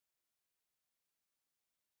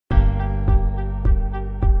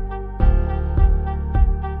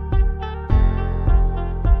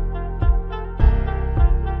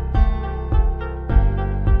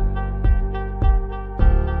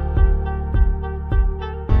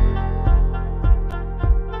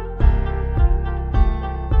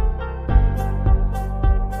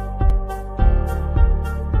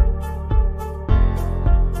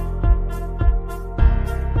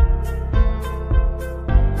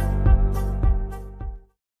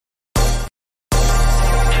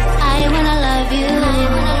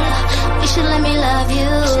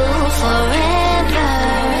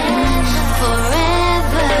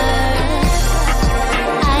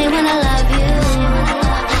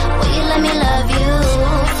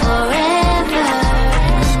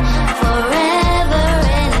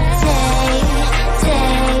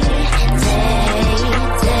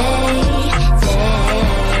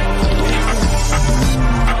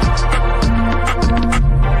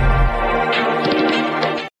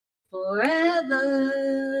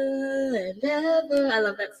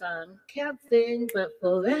love that song. Can't sing, but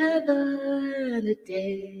forever and a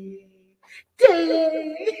day.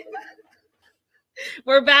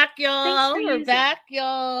 We're back, y'all. We're back,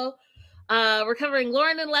 y'all. We're covering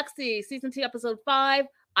Lauren and Lexi, season 2, episode 5.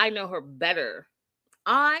 I know her better.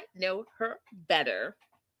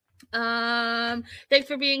 Thanks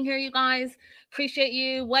for being here, you guys. Appreciate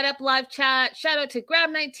you. What up, live chat? Shout out to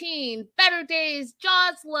Grab19, Better Days,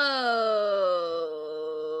 Joslo.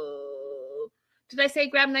 Did I say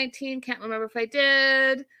Grab19? Can't remember if I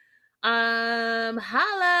did.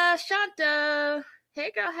 Holla, Shanta.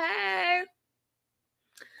 Hey, girl, hey.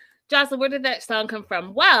 Joslo, where did that song come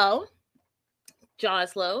from? Well,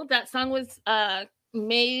 Joslo, that song was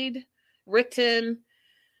made, written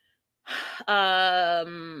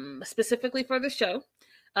specifically for the show.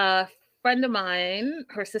 A friend of mine,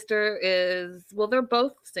 her sister is, well, they're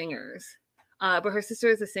both singers, but her sister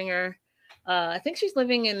is a singer. I think she's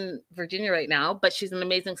living in Virginia right now, but she's an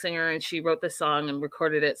amazing singer, and she wrote this song and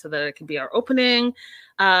recorded it so that it could be our opening.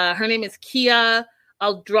 Her name is Kia.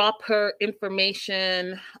 I'll drop her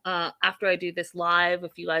information after I do this live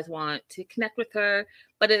if you guys want to connect with her.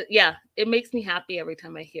 But it makes me happy every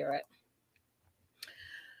time I hear it.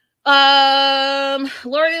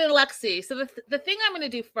 Lauren and Lexi. So the thing I'm going to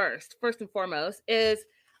do first and foremost, is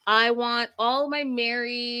I want all my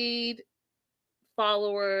married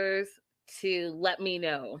followers to let me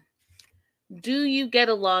know. Do you get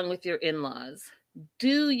along with your in-laws?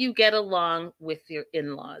 Do you get along with your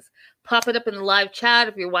in-laws? Pop it up in the live chat.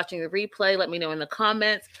 If you're watching the replay, let me know in the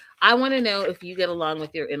comments. I want to know if you get along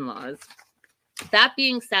with your in-laws. That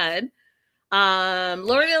being said,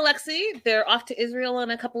 Lauren and Lexi, they're off to Israel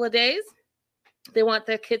in a couple of days. They want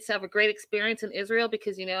their kids to have a great experience in Israel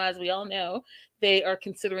because, as we all know, they are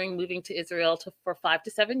considering moving to Israel for 5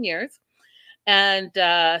 to 7 years. And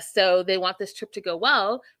so they want this trip to go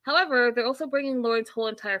well. However, they're also bringing Lauren's whole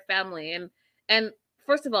entire family. And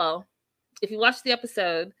first of all, if you watch the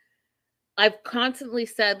episode, I've constantly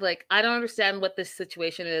said, I don't understand what this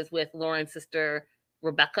situation is with Lauren's sister,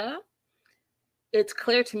 Rebecca. It's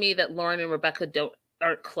clear to me that Lauren and Rebecca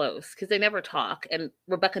aren't close because they never talk, and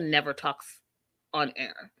Rebecca never talks on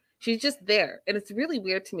air. She's just there, and it's really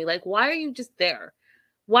weird to me. Why are you just there?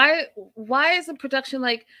 Why is the production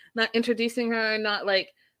not introducing her? Not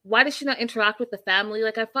why does she not interact with the family?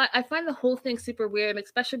 I find the whole thing super weird, and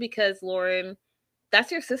especially because Lauren,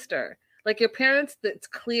 that's your sister. Your parents, it's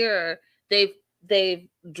clear they've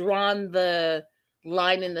drawn the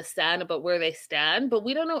line in the sand about where they stand, but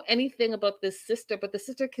we don't know anything about this sister. But the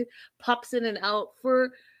sister pops in and out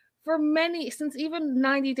for since even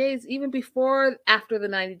 90 days, even before, after the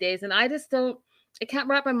 90 days, and I can't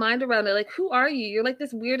wrap my mind around it. Who are you? You're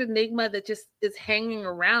this weird enigma that just is hanging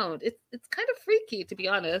around. It's kind of freaky, to be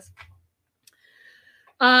honest.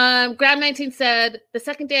 Grab19 said, the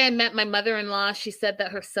second day I met my mother-in-law, she said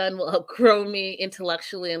that her son will outgrow me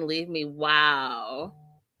intellectually and leave me. Wow.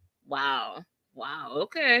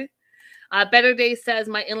 Okay. Better Days says,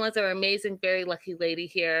 my in-laws are amazing. Very lucky lady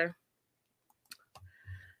here.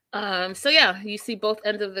 So yeah, you see both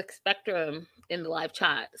ends of the spectrum in the live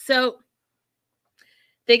chat. So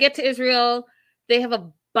they get to Israel. They have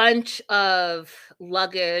a bunch of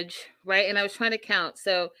luggage, right? And I was trying to count.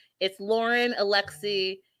 So it's Lauren,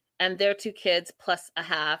 Alexi, and their 2 kids plus a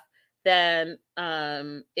half. Then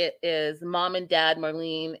it is mom and dad,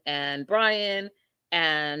 Marlene and Brian,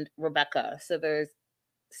 and Rebecca. So there's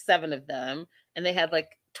 7 of them, and they had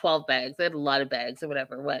 12 bags. They had a lot of bags or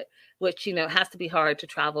whatever, which has to be hard to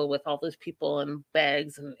travel with all those people and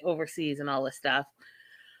bags and overseas and all this stuff.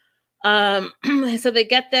 So they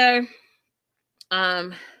get there. I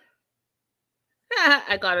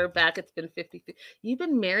got her back. It's been 53. You've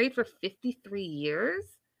been married for 53 years?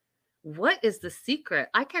 What is the secret?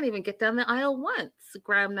 I can't even get down the aisle once,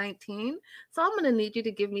 Grab19. So I'm going to need you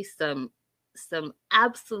to give me some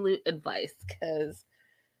absolute advice, because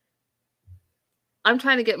I'm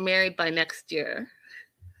trying to get married by next year.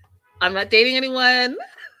 I'm not dating anyone.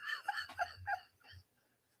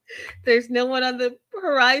 There's no one on the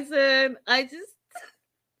horizon. I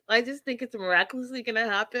just think it's miraculously going to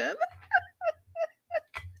happen.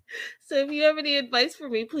 So if you have any advice for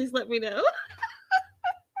me, please let me know.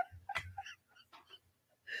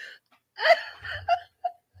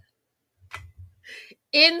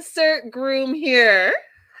 Insert groom here.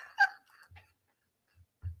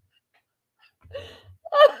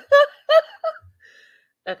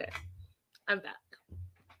 Okay, I'm back.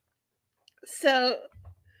 So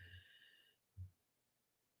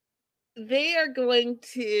they are going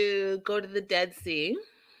to go to the Dead Sea.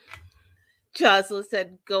 Joslo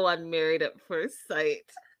said, go on Married at First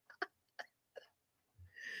Sight.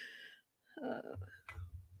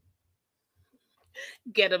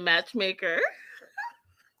 Get a matchmaker.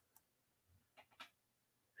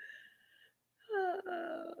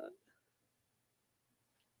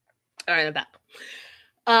 All right, I'm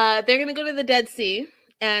back. They're going to go to the Dead Sea.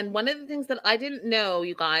 And one of the things that I didn't know,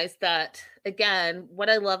 you guys, that again, what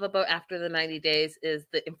I love about After the 90 Days is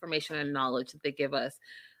the information and knowledge that they give us,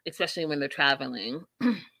 especially when they're traveling.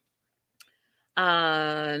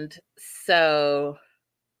 And so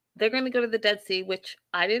they're going to go to the Dead Sea, which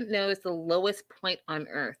I didn't know is the lowest point on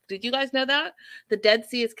Earth. Did you guys know that? The Dead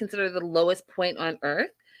Sea is considered the lowest point on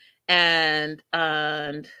Earth. And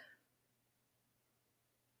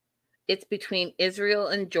it's between Israel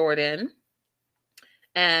and Jordan.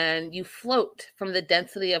 And you float from the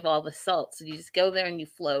density of all the salt. So you just go there and you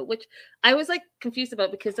float, which I was like confused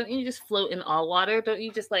about, because don't you just float in all water? Don't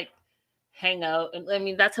you just like hang out? And I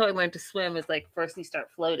mean, that's how I learned to swim, is like first you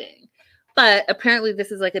start floating. But apparently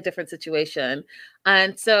this is like a different situation.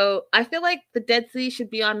 And so I feel like the Dead Sea should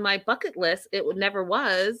be on my bucket list. It never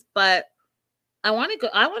was, but I want to go.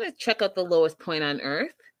 I want to check out the lowest point on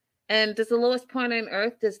Earth. And does the lowest point on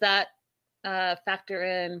Earth, does that factor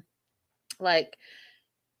in like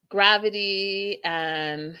gravity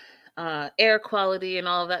and air quality and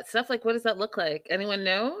all of that stuff? Like, what does that look like? Anyone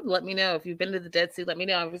know? Let me know. If you've been to the Dead Sea, let me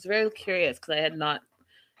know. I was very curious because I had not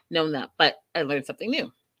known that, but I learned something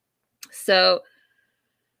new. So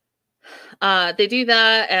they do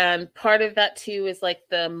that, and part of that too is like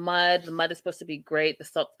the mud. The mud is supposed to be great. The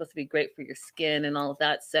salt's supposed to be great for your skin and all of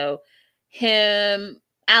that. So him,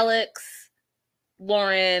 Alex,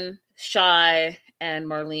 Lauren, Shy, and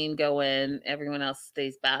Marlene go in. Everyone else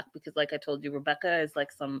stays back because, like I told you, Rebecca is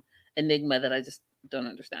like some enigma that I just don't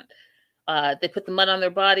understand. They put the mud on their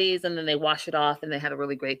bodies and then they wash it off, and they had a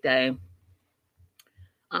really great day.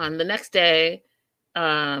 The next day,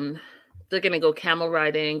 they're going to go camel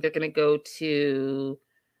riding. They're going to go to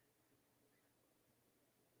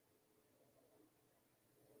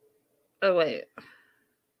oh, wait.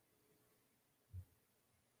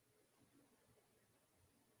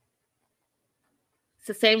 It's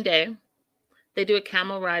the same day. They do a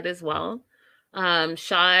camel ride as well.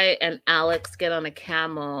 Shy and Alex get on a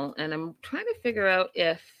camel, and I'm trying to figure out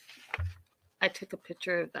if I took a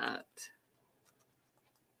picture of that.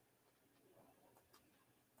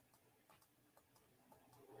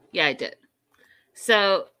 Yeah, I did.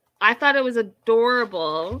 So I thought it was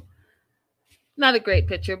adorable. Not a great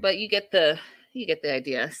picture, but you get the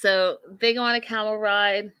idea. So they go on a camel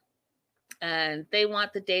ride, and they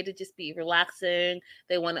want the day to just be relaxing.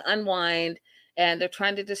 They want to unwind, and they're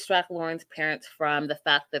trying to distract Lauren's parents from the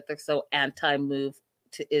fact that they're so anti-move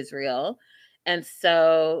to Israel. And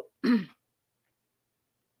so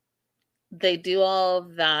they do all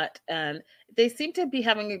of that, and they seem to be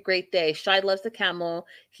having a great day. Shy loves the camel.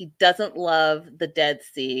 He doesn't love the Dead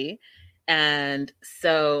Sea. And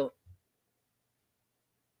so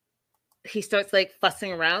he starts like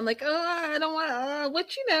fussing around, like, oh, I don't want,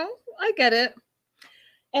 which, you know, I get it.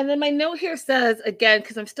 And then my note here says, again,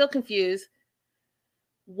 because I'm still confused,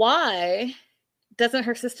 why doesn't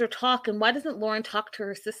her sister talk, and why doesn't Lauren talk to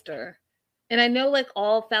her sister? And I know like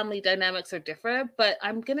all family dynamics are different, but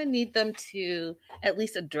I'm going to need them to at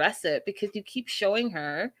least address it, because you keep showing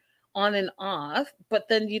her on and off, but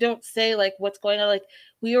then you don't say like what's going on. Like,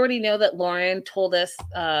 we already know that Lauren told us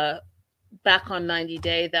back on 90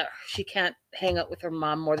 Day that she can't hang out with her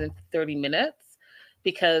mom more than 30 minutes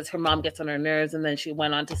because her mom gets on her nerves. And then she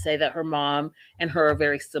went on to say that her mom and her are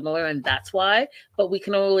very similar, and that's why. But we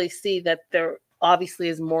can only see that there obviously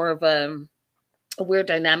is more of a weird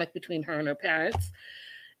dynamic between her and her parents.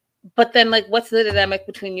 But then, like, what's the dynamic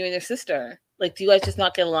between you and your sister? Like, do you guys just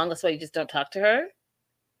not get along? That's why you just don't talk to her?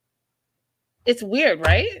 It's weird,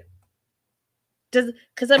 right?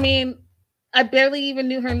 Because I mean, I barely even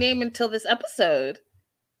knew her name until this episode.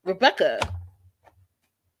 Rebecca.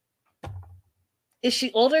 Is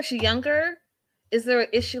she older? Is she younger? Is there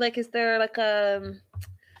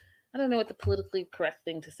I don't know what the politically correct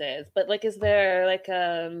thing to say is, but like, is there like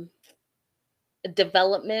a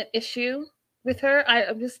development issue with her?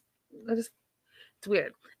 I just, it's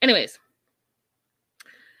weird. Anyways,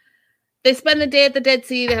 they spend the day at the Dead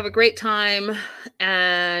Sea. They have a great time,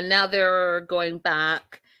 and now they're going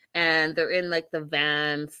back, and they're in like the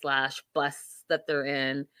van / bus that they're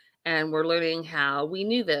in. And we're learning how, we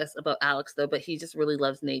knew this about Alex though, but he just really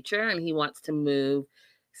loves nature, and he wants to move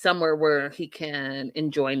somewhere where he can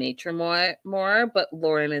enjoy nature more. But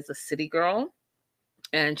Lauren is a city girl,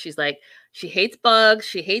 and she's like, she hates bugs,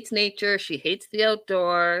 she hates nature, she hates the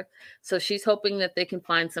outdoor. So she's hoping that they can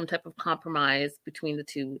find some type of compromise between the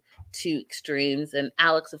two extremes. And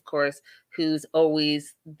Alex, of course, who's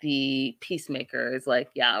always the peacemaker, is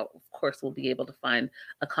like, yeah, of course, we'll be able to find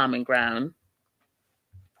a common ground.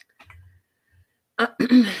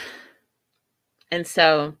 And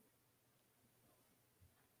so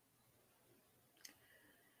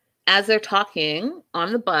as they're talking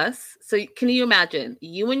on the bus, so can you imagine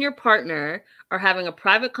you and your partner are having a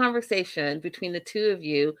private conversation between the two of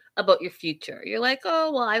you about your future? You're like,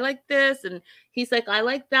 oh, well, I like this. And he's like, I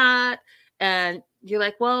like that. And you're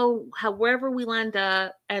like, well, wherever we end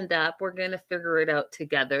up, we're going to figure it out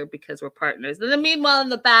together because we're partners. And then meanwhile, in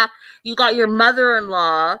the back, you got your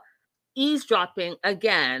mother-in-law eavesdropping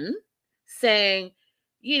again, saying,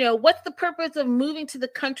 you know, what's the purpose of moving to the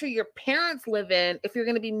country your parents live in if you're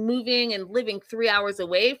going to be moving and living 3 hours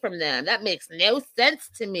away from them? That makes no sense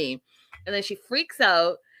to me. And then she freaks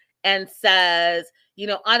out and says, you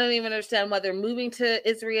know, I don't even understand why they're moving to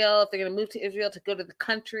Israel, if they're going to move to Israel to go to the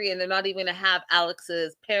country and they're not even going to have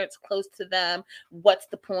Alex's parents close to them. What's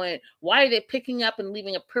the point? Why are they picking up and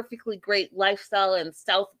leaving a perfectly great lifestyle in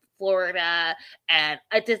South Florida? And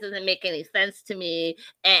it just doesn't make any sense to me.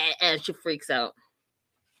 And she freaks out.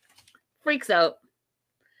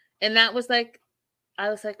 And that was like, I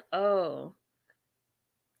was like, oh,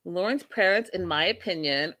 Lauren's parents, in my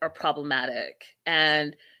opinion, are problematic.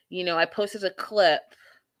 And, you know, I posted a clip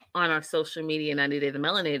on our social media, 90 Day the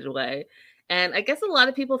Melanated Way. And I guess a lot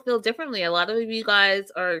of people feel differently. A lot of you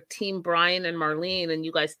guys are Team Brian and Marlene, and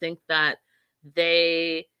you guys think that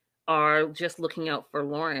they are just looking out for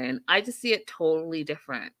Lauren. I just see it totally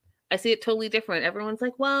different. Everyone's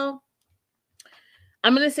like, well,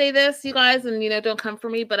 I'm going to say this, you guys, and, you know, don't come for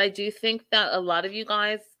me, but I do think that a lot of you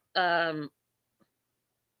guys who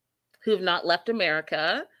have not left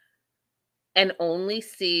America and only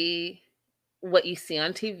see what you see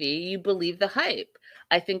on TV, you believe the hype.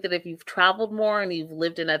 I think that if you've traveled more and you've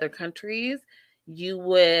lived in other countries, you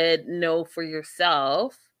would know for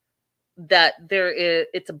yourself that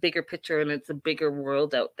it's a bigger picture and it's a bigger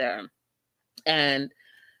world out there. And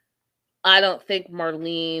I don't think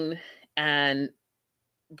Marlene and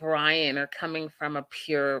Brian are coming from a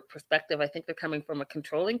pure perspective. I think they're coming from a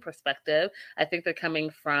controlling perspective. I think they're coming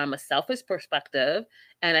from a selfish perspective.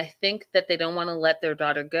 And I think that they don't want to let their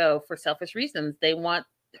daughter go for selfish reasons. They want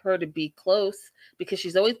her to be close because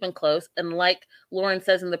she's always been close. And like Lauren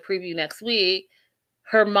says in the preview next week,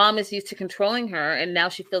 her mom is used to controlling her, and now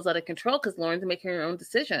she feels out of control because Lauren's making her own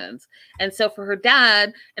decisions. And so for her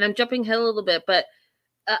dad, and I'm jumping ahead a little bit, but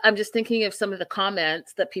I'm just thinking of some of the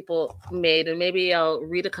comments that people made, and maybe I'll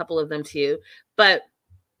read a couple of them to you. But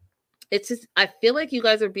it's just, I feel like you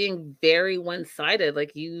guys are being very one-sided.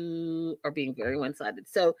 Like you are being very one-sided.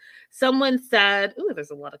 So someone said, ooh,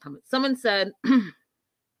 there's a lot of comments. Someone said,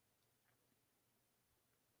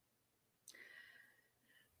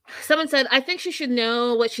 I think she should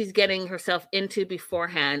know what she's getting herself into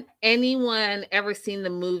beforehand. Anyone ever seen the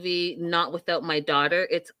movie Not Without My Daughter?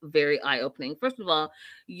 It's very eye-opening. First of all,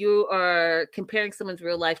 you are comparing someone's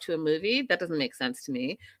real life to a movie. That doesn't make sense to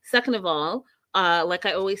me. Second of all, like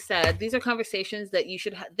I always said, these are conversations that you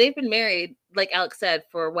should have. They've been married, like Alex said,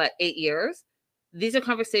 for what, 8 years? These are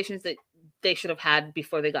conversations that they should have had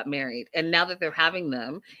before they got married. And now that they're having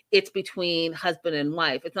them, it's between husband and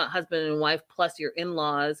wife. It's not husband and wife plus your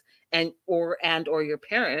in-laws or your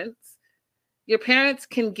parents. Your parents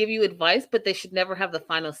can give you advice, but they should never have the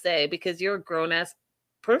final say because you're a grown-ass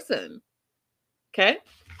person. Okay?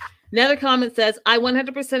 Another comment says, I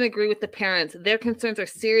 100% agree with the parents. Their concerns are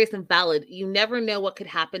serious and valid. You never know what could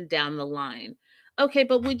happen down the line. Okay,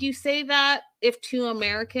 but would you say that if two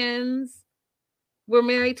Americans were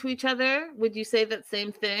married to each other? Would you say that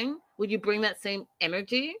same thing? Would you bring that same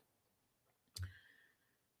energy?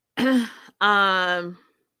 Someone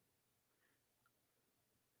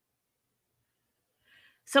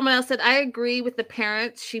else said, I agree with the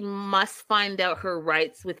parents. She must find out her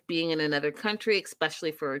rights with being in another country,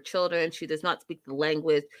 especially for her children. She does not speak the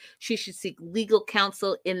language. She should seek legal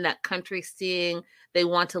counsel in that country, seeing they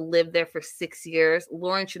want to live there for 6 years.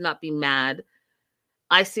 Lauren should not be mad.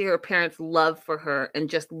 I see her parents' love for her and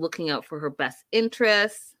just looking out for her best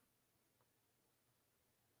interests.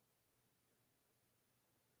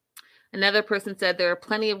 Another person said there are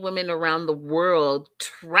plenty of women around the world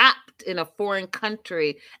trapped in a foreign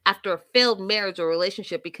country after a failed marriage or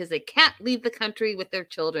relationship because they can't leave the country with their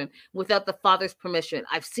children without the father's permission.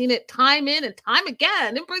 I've seen it time in and time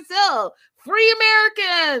again in Brazil. Free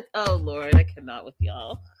Americans! Oh, Lord, I cannot with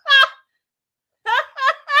y'all.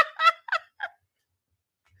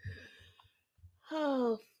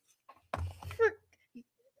 Oh,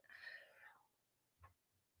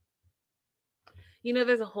 you know,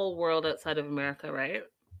 there's a whole world outside of America, right?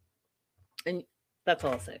 And that's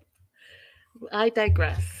all I'll say. I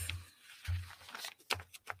digress.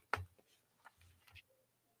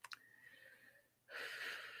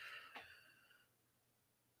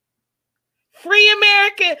 Free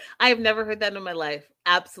America. I have never heard that in my life.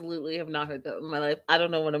 Absolutely have not heard that in my life. I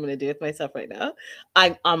don't know what I'm going to do with myself right now.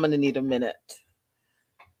 I'm going to need a minute.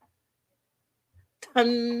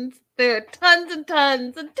 Tons. There are tons and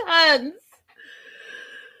tons and tons.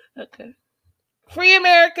 Okay. Free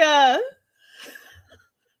America.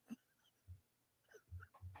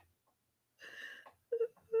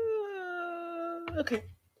 Okay.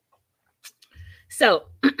 So,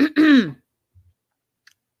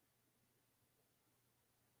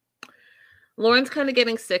 Lauren's kind of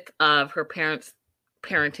getting sick of her parents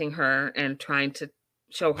parenting her and trying to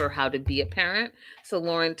show her how to be a parent. So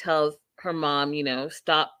Lauren tells her mom,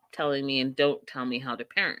 stop telling me and don't tell me how to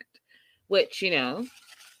parent, which,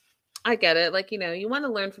 I get it. Like, you want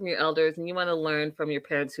to learn from your elders and you want to learn from your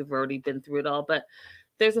parents who've already been through it all. But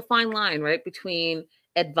there's a fine line, right, between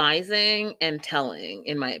advising and telling,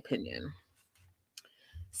 in my opinion.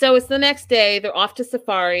 So it's the next day. They're off to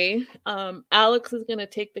safari. Alex is going to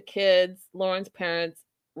take the kids, Lauren's parents,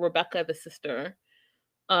 Rebecca, the sister,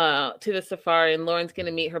 to the safari. And Lauren's going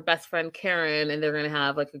to meet her best friend, Karen, and they're going to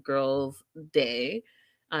have like a girls' day.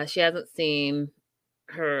 She hasn't seen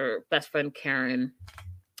her best friend, Karen,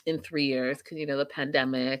 in 3 years because, the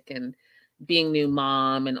pandemic and being new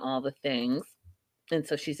mom and all the things. And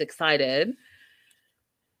so she's excited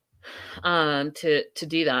to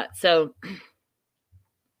do that. So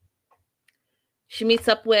she meets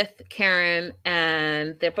up with Karen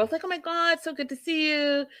and they're both like, oh my God, so good to see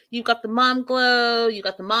you. You got the mom glow. You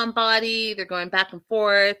got the mom body. They're going back and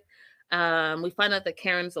forth. We find out that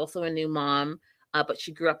Karen's also a new mom, but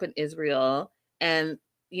she grew up in Israel. And,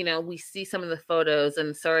 we see some of the photos,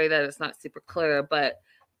 and sorry that it's not super clear, but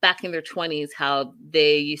back in their 20s, how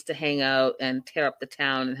they used to hang out and tear up the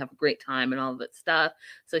town and have a great time and all of that stuff.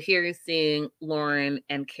 So here you're seeing Lauren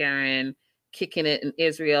and Karen kicking it in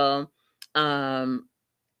Israel, having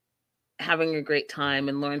a great time.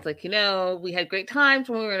 And Lauren's like, we had great times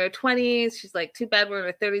when we were in our 20s. She's like, too bad we're in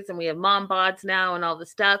our 30s and we have mom bods now and all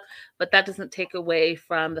this stuff. But that doesn't take away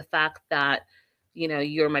from the fact that,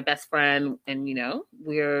 you're my best friend and,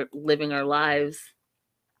 we're living our lives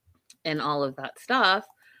and all of that stuff.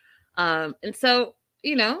 And so,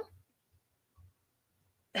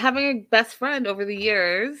 having a best friend over the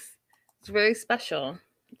years is very special.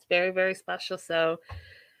 It's very, very special. So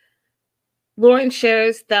Lauren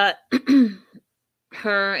shares that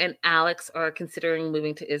her and Alex are considering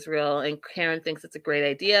moving to Israel, and Karen thinks it's a great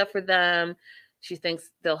idea for them. She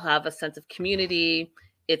thinks they'll have a sense of community.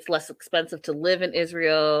 It's less expensive to live in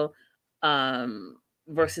Israel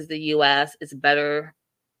versus the US. It's better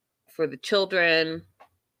for the children.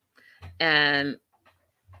 And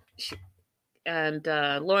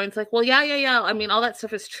Lauren's like, well, yeah. I mean, all that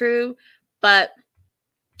stuff is true, but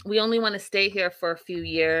we only want to stay here for a few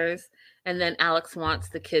years. And then Alex wants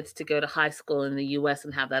the kids to go to high school in the US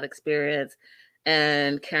and have that experience.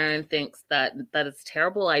 And Karen thinks that it's a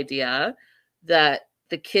terrible idea, that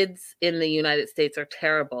the kids in the United States are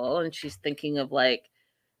terrible. And she's thinking of like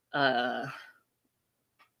the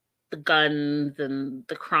guns and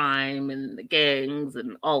the crime and the gangs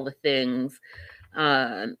and all the things.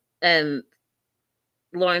 And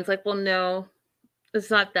Lauren's like, well, no, it's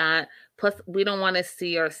not that. Plus, we don't want to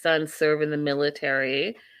see our son serve in the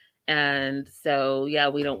military. And so, yeah,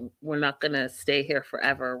 we're not going to stay here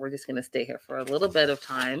forever. We're just going to stay here for a little bit of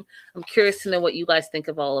time. I'm curious to know what you guys think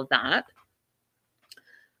of all of that.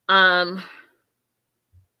 Hi,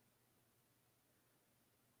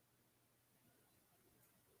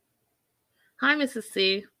 Mrs.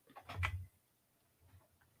 C.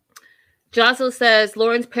 Jocelyn says,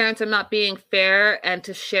 Lauren's parents are not being fair, and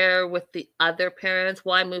to share with the other parents,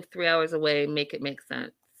 why move 3 hours away? Make it make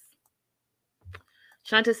sense.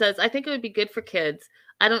 Shanta says, I think it would be good for kids.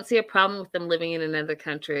 I don't see a problem with them living in another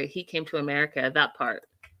country. He came to America. That part,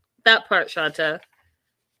 Shanta.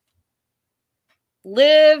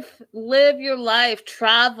 Live your life,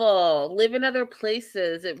 travel, live in other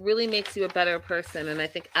places. It really makes you a better person. And I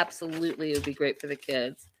think absolutely it would be great for the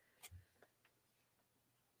kids.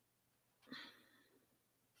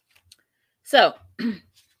 So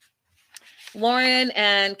Lauren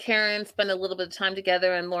and Karen spend a little bit of time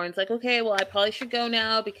together, and Lauren's like, okay, well, I probably should go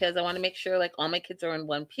now because I want to make sure like all my kids are in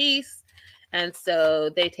one piece. And so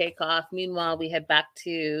they take off. Meanwhile, we head back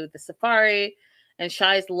to the safari, and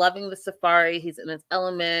Shai's loving the safari. He's in his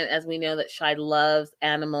element, as we know that Shai loves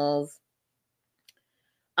animals.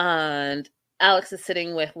 And Alex is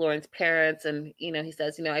sitting with Lauren's parents, and, he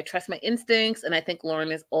says, I trust my instincts, and I think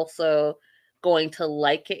Lauren is also going to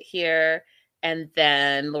like it here. And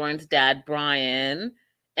then Lauren's dad, Brian,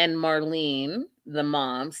 and Marlene the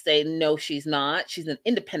mom, say, no, she's not. She's an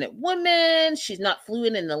independent woman. She's not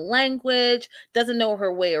fluent in the language, doesn't know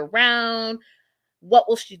her way around. What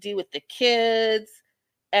will she do with the kids?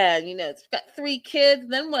 And, she's got 3 kids.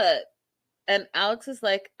 Then what? And Alex is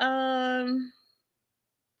like, well,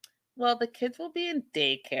 the kids will be in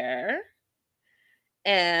daycare.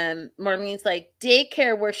 And Marlene's like,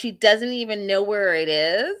 daycare where she doesn't even know where it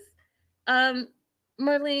is?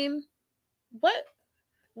 Marlene,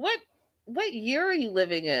 what year are you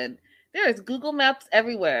living in? There's Google Maps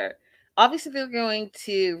everywhere. Obviously, they're going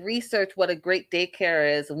to research what a great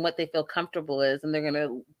daycare is and what they feel comfortable is, and they're going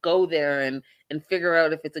to go there and figure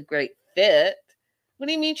out if it's a great fit. What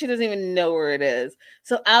do you mean she doesn't even know where it is?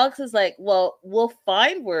 So Alex is like, well, we'll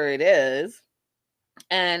find where it is.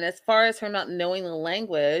 And as far as her not knowing the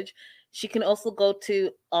language, she can also go to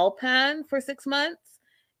Alpan for 6 months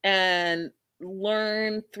and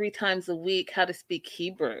learn 3 times a week how to speak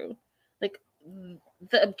Hebrew. Like,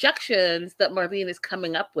 the objections that Marlene is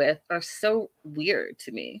coming up with are so weird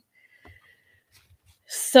to me.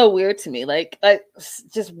 So weird to me. Like,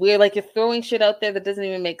 just weird. Like, you're throwing shit out there that doesn't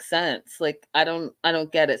even make sense. Like, I don't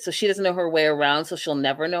get it. So she doesn't know her way around, so she'll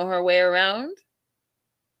never know her way around?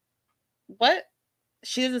 What?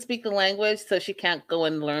 She doesn't speak the language, so she can't go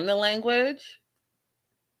and learn the language?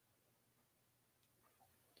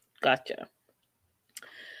 Gotcha.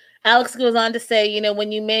 Alex goes on to say,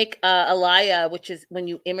 when you make Aliyah, which is when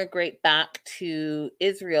you immigrate back to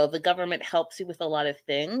Israel, the government helps you with a lot of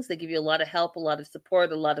things. They give you a lot of help, a lot of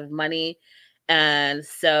support, a lot of money. And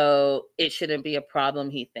so it shouldn't be a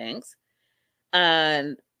problem, he thinks.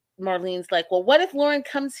 And Marlene's like, well, what if Lauren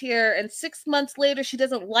comes here and 6 months later she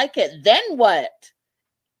doesn't like it? Then what?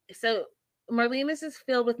 So Marlene is just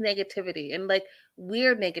filled with negativity, and like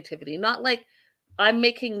weird negativity, not like I'm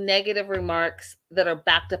making negative remarks that are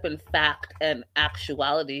backed up in fact and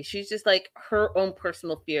actuality. She's just like her own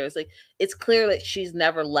personal fears. Like, it's clear that she's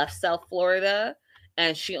never left South Florida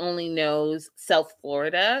and she only knows South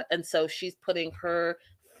Florida. And so she's putting her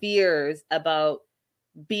fears about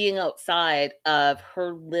being outside of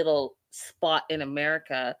her little spot in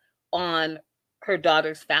America on her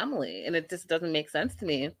daughter's family. And it just doesn't make sense to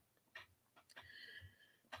me.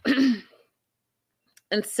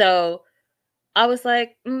 And so I was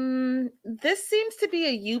like, this seems to be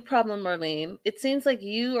a you problem, Marlene. It seems like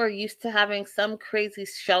you are used to having some crazy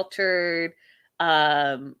sheltered,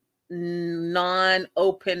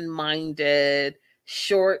 non-open-minded,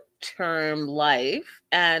 short-term life.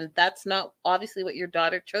 And that's not obviously what your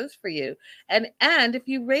daughter chose for you. And if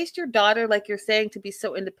you raised your daughter, like you're saying, to be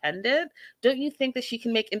so independent, don't you think that she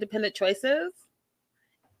can make independent choices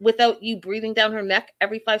without you breathing down her neck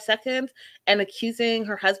every 5 seconds and accusing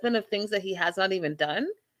her husband of things that he has not even done?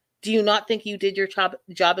 Do you not think you did your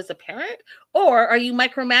job as a parent? Or are you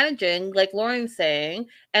micromanaging, like Lauren's saying,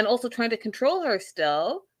 and also trying to control her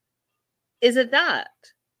still? Is it that?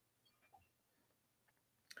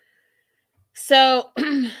 So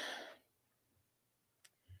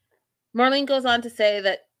Marlene goes on to say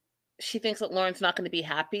that she thinks that Lauren's not going to be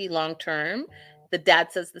happy long term. The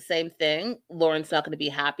dad says the same thing. Lauren's not going to be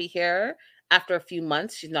happy here. After a few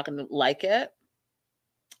months, she's not going to like it.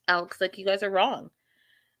 Alex like, you guys are wrong.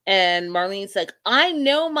 And Marlene's like, I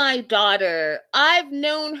know my daughter. I've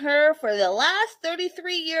known her for the last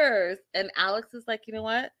 33 years. And Alex is like, you know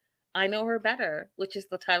what? I know her better, which is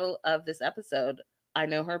the title of this episode. I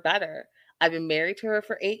know her better. I've been married to her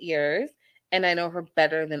for 8 years, and I know her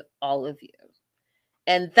better than all of you.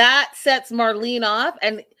 And that sets Marlene off.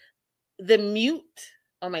 And the mute,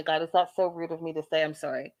 oh my God, is that so rude of me to say? I'm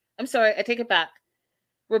sorry. I take it back.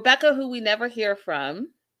 Rebecca, who we never hear from,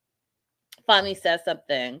 finally says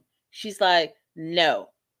something. She's like, no,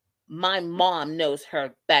 my mom knows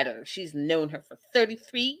her better. She's known her for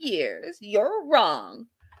 33 years. You're wrong.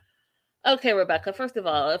 Okay, Rebecca, first of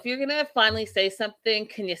all, if you're going to finally say something,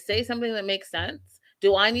 can you say something that makes sense?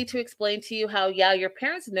 Do I need to explain to you how, yeah, your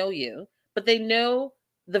parents know you, but they know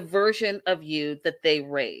the version of you that they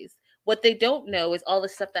raised? What they don't know is all the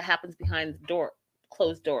stuff that happens behind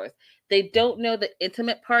closed doors. They don't know the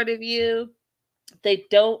intimate part of you. They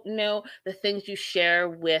don't know the things you share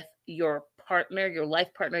with your partner, your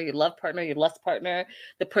life partner, your love partner, your lust partner,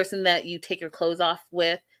 the person that you take your clothes off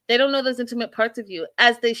with. They don't know those intimate parts of you,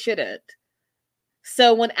 as they shouldn't.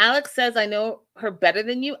 So when Alex says, I know her better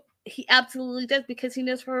than you, he absolutely does, because he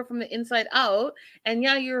knows her from the inside out. And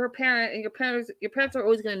yeah, you're her parent, and your parents are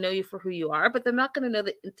always going to know you for who you are, but they're not going to know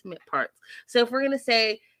the intimate parts. So if we're going to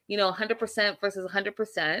say, 100% versus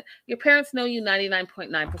 100%, your parents know you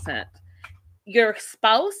 99.9%. Your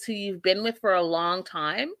spouse, who you've been with for a long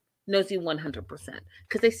time, knows you 100%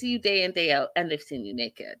 because they see you day in, day out, and they've seen you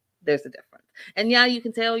naked. There's a difference. And yeah, you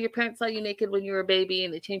can say, oh, your parents saw you naked when you were a baby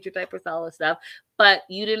and they changed your diapers, all this stuff, but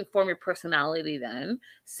you didn't form your personality then.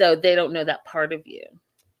 So they don't know that part of you.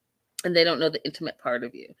 And they don't know the intimate part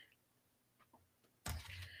of you.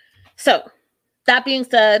 So that being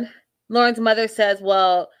said, Lauren's mother says,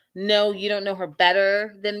 well, no, you don't know her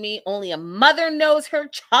better than me. Only a mother knows her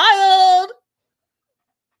child.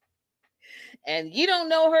 And you don't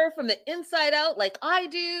know her from the inside out like I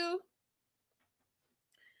do.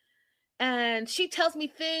 And she tells me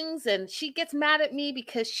things and she gets mad at me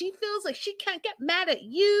because she feels like she can't get mad at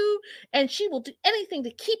you. And she will do anything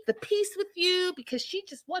to keep the peace with you because she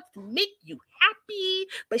just wants to make you happy.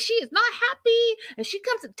 But she is not happy. And she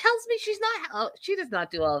comes and tells me she's not. Oh, she does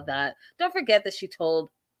not do all of that. Don't forget that she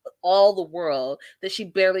told all the world that she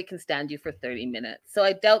barely can stand you for 30 minutes. So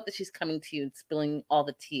I doubt that she's coming to you and spilling all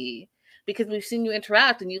the tea because we've seen you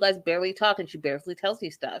interact and you guys barely talk and she barely tells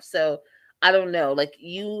you stuff. So I don't know, like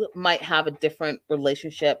you might have a different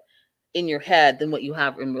relationship in your head than what you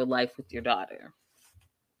have in real life with your daughter.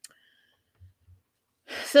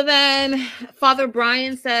 So then Father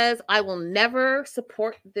Brian says, I will never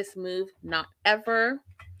support this move, not ever,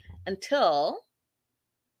 until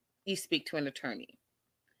you speak to an attorney.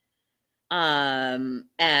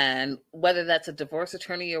 And whether that's a divorce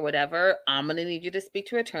attorney or whatever, I'm going to need you to speak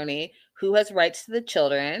to an attorney who has rights to the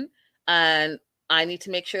children. And I need to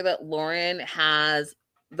make sure that Lauren has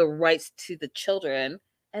the rights to the children.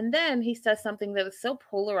 And then he says something that is so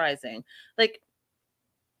polarizing. Like,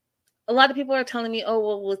 a lot of people are telling me, oh,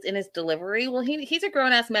 well, it was in his delivery. Well, he's a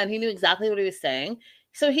grown-ass man. He knew exactly what he was saying.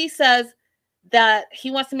 So he says that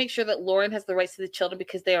he wants to make sure that Lauren has the rights to the children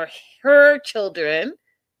because they are her children.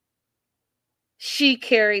 She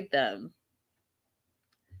carried them.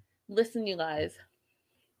 Listen, you guys.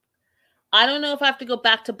 I don't know if I have to go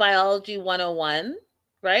back to biology 101,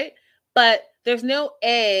 right? But there's no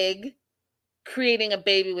egg creating a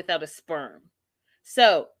baby without a sperm.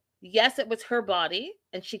 So, yes, it was her body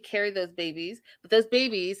and she carried those babies, but those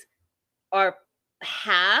babies are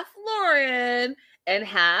half Lauren and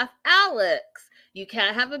half Alex. You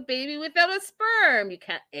can't have a baby without a sperm. You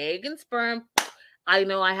can't egg and sperm. I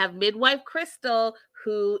know I have midwife Crystal,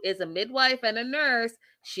 who is a midwife and a nurse.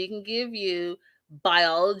 She can give you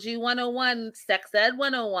biology 101, sex ed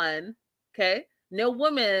 101. Okay. No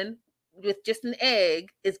woman with just an egg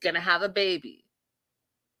is going to have a baby.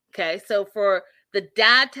 Okay. So for the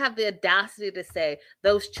dad to have the audacity to say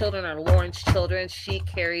those children are Lauren's children, she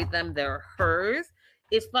carried them, they're hers,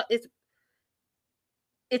 it's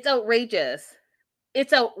outrageous.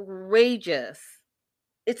 It's outrageous.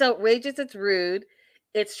 It's outrageous. It's rude.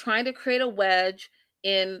 It's trying to create a wedge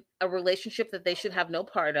in a relationship that they should have no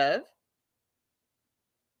part of.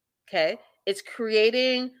 Okay. It's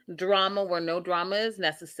creating drama where no drama is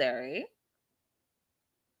necessary.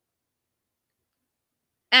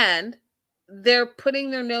 And they're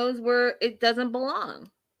putting their nose where it doesn't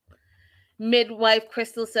belong. Midwife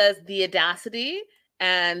Crystal says the audacity,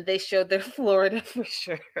 and they showed their Florida for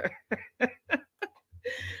sure.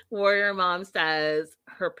 Warrior Mom says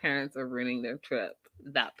her parents are ruining their trip.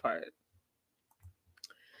 That part.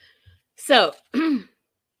 So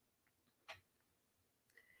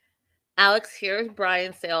Alex hears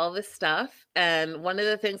Brian say all this stuff. And one of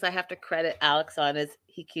the things I have to credit Alex on is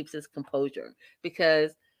he keeps his composure,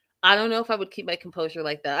 because I don't know if I would keep my composure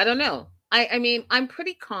like that. I don't know. I mean, I'm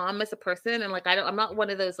pretty calm as a person. And like, I'm not one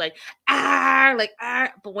of those like,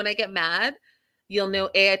 but when I get mad, you'll know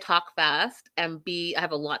A, I talk fast, and B, I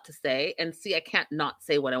have a lot to say, and C, I can't not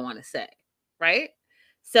say what I want to say. Right.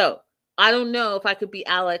 So I don't know if I could be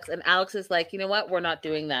Alex, and Alex is like, you know what? We're not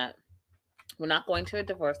doing that. We're not going to a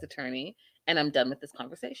divorce attorney, and I'm done with this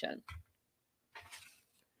conversation.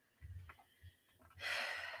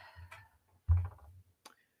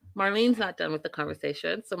 Marlene's not done with the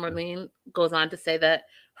conversation. So Marlene goes on to say that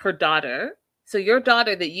her daughter, so your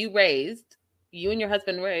daughter that you raised, you and your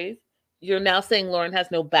husband raised, you're now saying Lauren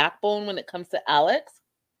has no backbone when it comes to Alex.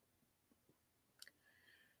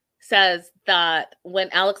 Says that when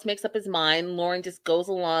Alex makes up his mind, Lauren just goes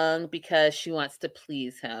along because she wants to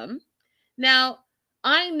please him. Now,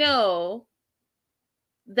 I know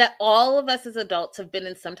that all of us as adults have been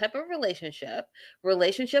in some type of relationship.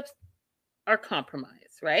 Relationships are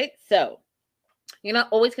compromise, right? So you're not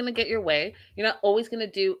always going to get your way. You're not always going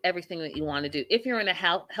to do everything that you want to do. If you're in a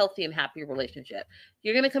healthy and happy relationship,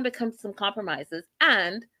 you're going to come to some compromises.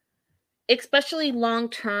 And especially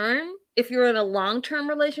long-term, if you're in a long-term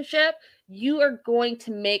relationship, you are going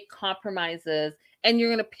to make compromises and you're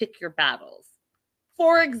going to pick your battles.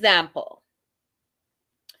 For example,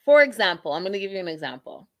 I'm going to give you an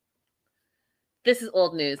example. this is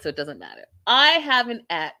old news, so it doesn't matter. I have an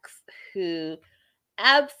ex who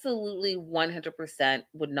absolutely 100%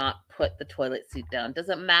 would not put the toilet seat down.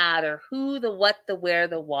 Doesn't matter who, the what, the where,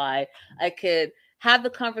 the why. I could have the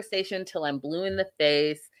conversation till I'm blue in the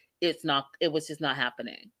face. It was just not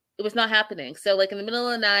happening. It was not happening. So like in the middle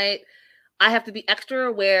of the night, I have to be extra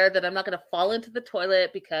aware that I'm not going to fall into the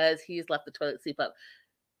toilet because he's left the toilet seat up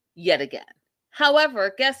yet again.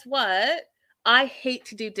 However, guess what? I hate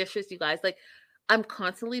to do dishes, you guys. Like, I'm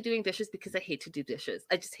constantly doing dishes because I hate to do dishes.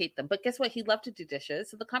 I just hate them. But guess what? He loved to do dishes.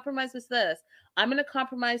 So the compromise was this. I'm going to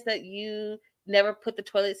compromise that you never put the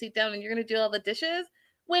toilet seat down and you're going to do all the dishes.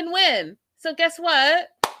 Win-win. So guess what?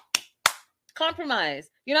 Compromise.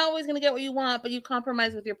 You're not always going to get what you want, but you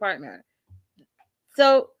compromise with your partner.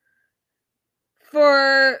 So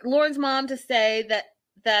for Lauren's mom to say that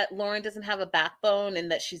Lauren doesn't have a backbone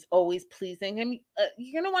and that she's always pleasing him,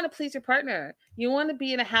 you're going to want to please your partner. You want to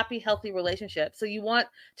be in a happy, healthy relationship. So you want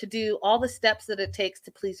to do all the steps that it takes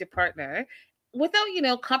to please your partner without,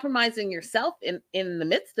 compromising yourself in the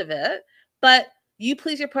midst of it. But you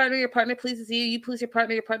please your partner pleases you. You please your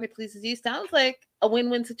partner pleases you. Sounds like a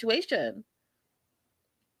win-win situation.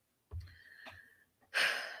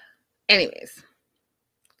 Anyways.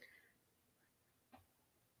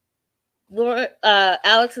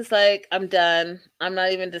 Alex is like, I'm done. I'm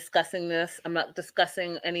not even discussing this. I'm not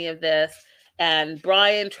discussing any of this. And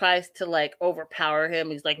Brian tries to like overpower him.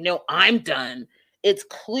 He's like, no, I'm done. It's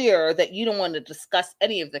clear that you don't want to discuss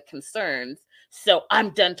any of the concerns. So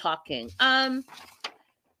I'm done talking.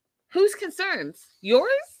 Whose concerns? Yours?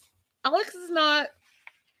 Alex is not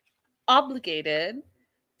obligated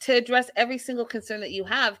to address every single concern that you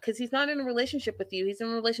have because he's not in a relationship with you. He's in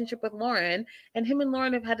a relationship with Lauren, and him and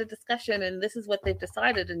Lauren have had a discussion, and this is what they've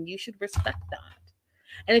decided, and you should respect that.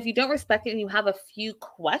 And if you don't respect it and you have a few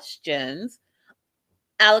questions,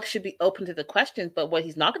 Alex should be open to the questions, but what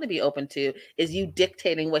he's not going to be open to is you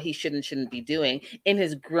dictating what he should and shouldn't be doing in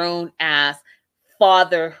his grown-ass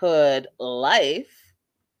fatherhood life.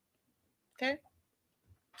 Okay?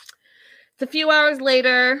 A few hours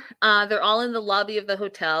later, they're all in the lobby of the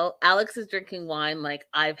hotel. Alex is drinking wine like,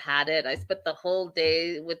 I've had it. I spent the whole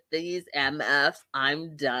day with these MFs.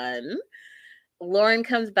 I'm done. Lauren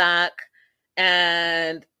comes back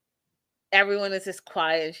and everyone is just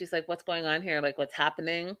quiet. And she's like, what's going on here? Like, what's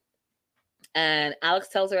happening? And Alex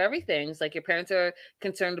tells her everything. It's like, your parents are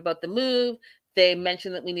concerned about the move. They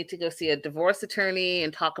mentioned that we need to go see a divorce attorney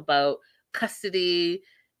and talk about custody.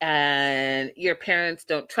 And your parents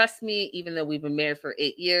don't trust me, even though we've been married for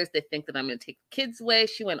 8 years. They think that I'm going to take the kids away.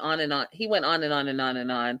 She went on and on. He went on and on and on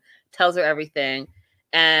and on, tells her everything.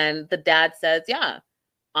 And the dad says, yeah,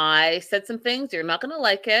 I said some things. You're not going to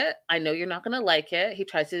like it. I know you're not going to like it. He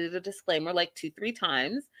tries to do the disclaimer like 2-3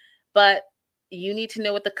 times, but you need to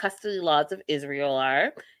know what the custody laws of Israel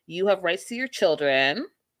are. You have rights to your children.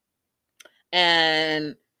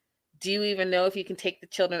 And do you even know if you can take the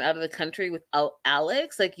children out of the country without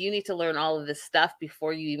Alex? Like, you need to learn all of this stuff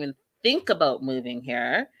before you even think about moving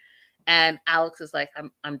here. And Alex is like,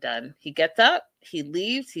 I'm done. He gets up, he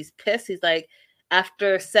leaves, he's pissed. He's like,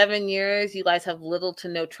 after 7 years, you guys have little to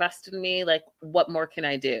no trust in me. Like, what more can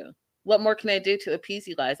I do? What more can I do to appease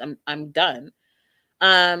you guys? I'm done.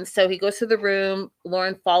 So he goes to the room.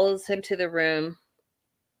 Lauren follows him to the room.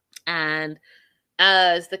 And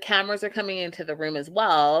as the cameras are coming into the room as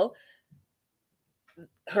well,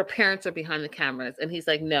 her parents are behind the cameras. And he's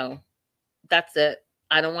like, no, that's it.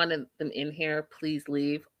 I don't want them in here. Please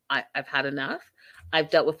leave. I've had enough. I've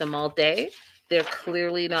dealt with them all day. They're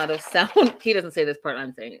clearly not of sound. He doesn't say this part,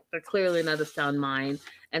 I'm saying it. They're clearly not of sound mind.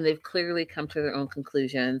 And they've clearly come to their own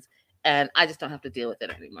conclusions. And I just don't have to deal with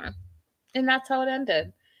it anymore. And that's how it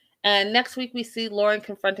ended. And next week we see Lauren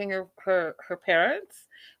confronting her parents.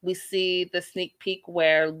 We see the sneak peek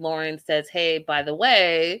where Lauren says, hey, by the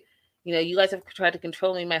way, you guys have tried to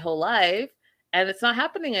control me my whole life, and it's not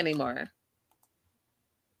happening anymore.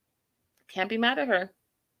 Can't be mad at her.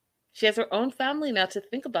 She has her own family now to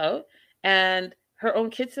think about and her own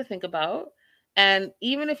kids to think about. And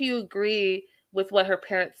even if you agree with what her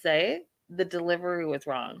parents say, the delivery was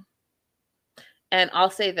wrong. And I'll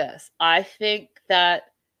say this. I think that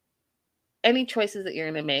any choices that you're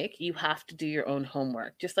going to make, you have to do your own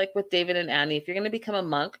homework. Just like with David and Annie, if you're going to become a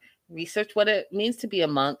monk, research what it means to be a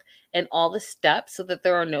monk and all the steps so that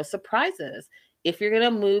there are no surprises. If you're going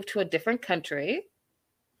to move to a different country,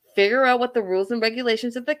 figure out what the rules and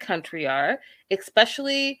regulations of the country are,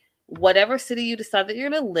 especially whatever city you decide that you're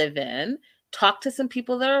going to live in. Talk to some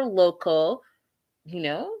people that are local,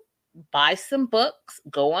 buy some books,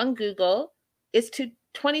 go on Google. It's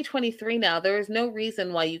 2023 now. There is no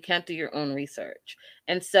reason why you can't do your own research.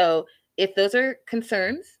 And so if those are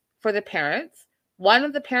concerns for the parents, why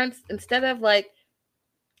don't the parents, instead of like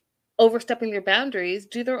overstepping your boundaries,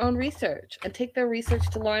 do their own research and take their research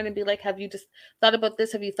to Lauren and be like, have you just thought about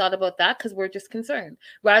this? Have you thought about that? Because we're just concerned.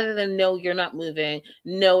 Rather than, no, you're not moving.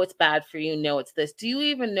 No, it's bad for you. No, it's this. Do you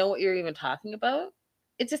even know what you're even talking about?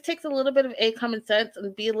 It just takes a little bit of common sense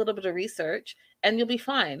and be a little bit of research, and you'll be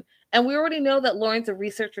fine. And we already know that Lauren's a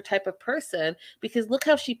researcher type of person, because look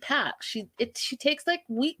how she packs. She takes like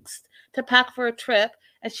weeks to pack for a trip,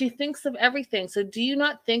 and she thinks of everything. So do you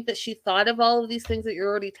not think that she thought of all of these things that you're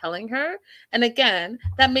already telling her? And again,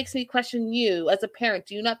 that makes me question you as a parent.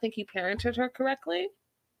 Do you not think you parented her correctly?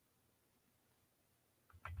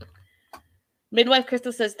 Midwife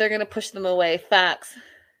Crystal says they're going to push them away. Facts.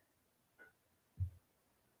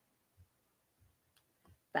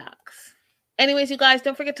 Facts. Anyways, you guys,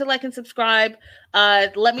 don't forget to like and subscribe.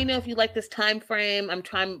 Let me know if you like this time frame. I'm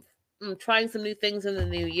trying some new things in the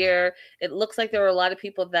new year. It looks like there were a lot of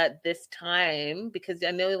people that this time, because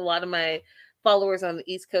I know a lot of my followers on the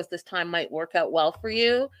East Coast, this time might work out well for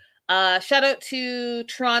you. Shout out to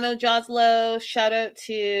Toronto, Joslo. Shout out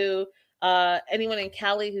to anyone in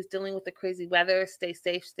Cali who's dealing with the crazy weather. Stay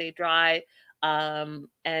safe, stay dry. And,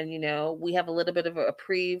 we have a little bit of a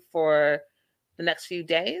reprieve for the next few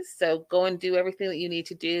days. So go and do everything that you need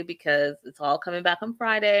to do, because it's all coming back on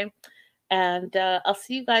Friday. And I'll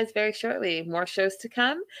see you guys very shortly. More shows to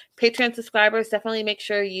come. Patreon subscribers, definitely make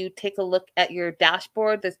sure you take a look at your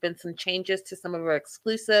dashboard. There's been some changes to some of our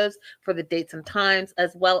exclusives for the dates and times,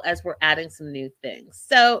 as well as we're adding some new things.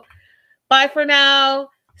 So bye for now.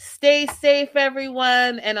 Stay safe,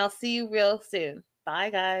 everyone. And I'll see you real soon.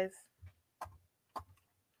 Bye, guys.